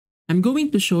I'm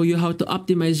going to show you how to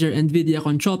optimize your Nvidia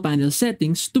control panel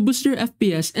settings to boost your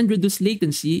FPS and reduce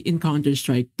latency in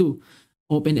Counter-Strike 2.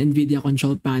 Open Nvidia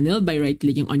control panel by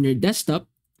right-clicking on your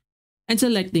desktop and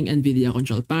selecting Nvidia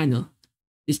control panel.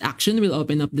 This action will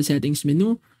open up the settings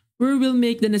menu where we'll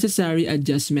make the necessary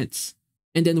adjustments.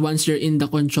 And then once you're in the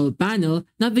control panel,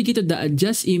 navigate to the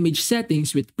adjust image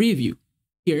settings with preview.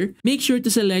 Here, make sure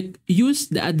to select use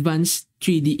the advanced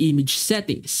 3D image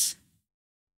settings.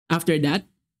 After that,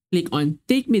 click on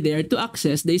Take Me There to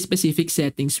access the specific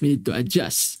settings we need to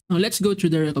adjust. Now let's go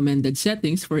through the recommended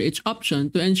settings for each option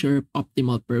to ensure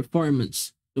optimal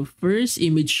performance. So first,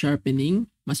 image sharpening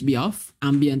must be off.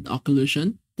 Ambient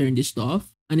occlusion, turn this to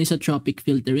off. Anisotropic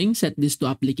filtering, set this to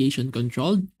application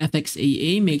controlled.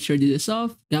 FXAA, make sure this is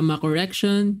off. Gamma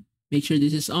correction, make sure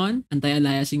this is on.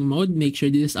 Anti-aliasing mode, make sure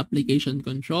this is application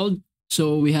controlled.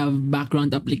 So we have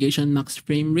background application max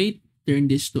frame rate. Turn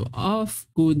this to off.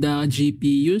 CUDA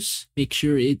GPUs, make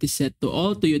sure it is set to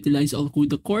all to utilize all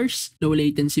CUDA cores. Low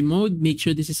latency mode, make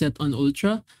sure this is set on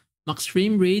ultra. Max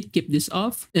frame rate, keep this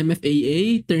off.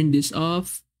 MFAA, turn this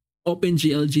off.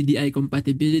 OpenGL GDI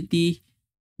compatibility,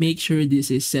 make sure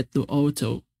this is set to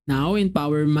auto. Now in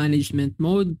power management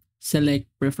mode, select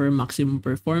prefer maximum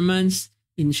performance.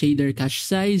 In shader cache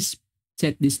size,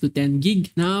 set this to 10 gig.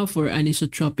 Now for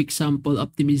anisotropic sample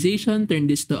optimization, turn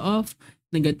this to off.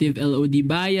 Negative LOD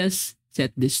bias,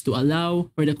 set this to allow.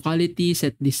 For the quality,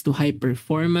 set this to high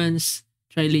performance.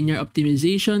 Trilinear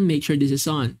optimization, make sure this is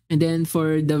on. And then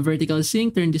for the vertical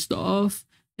sync, turn this to off.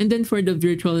 And then for the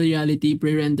virtual reality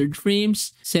pre-rendered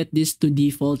frames, set this to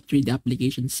default 3D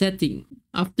application setting.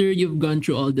 After you've gone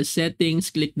through all the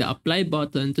settings, click the apply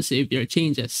button to save your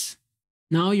changes.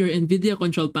 Now your Nvidia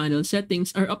control panel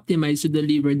settings are optimized to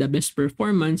deliver the best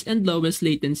performance and lowest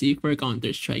latency for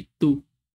Counter-Strike 2.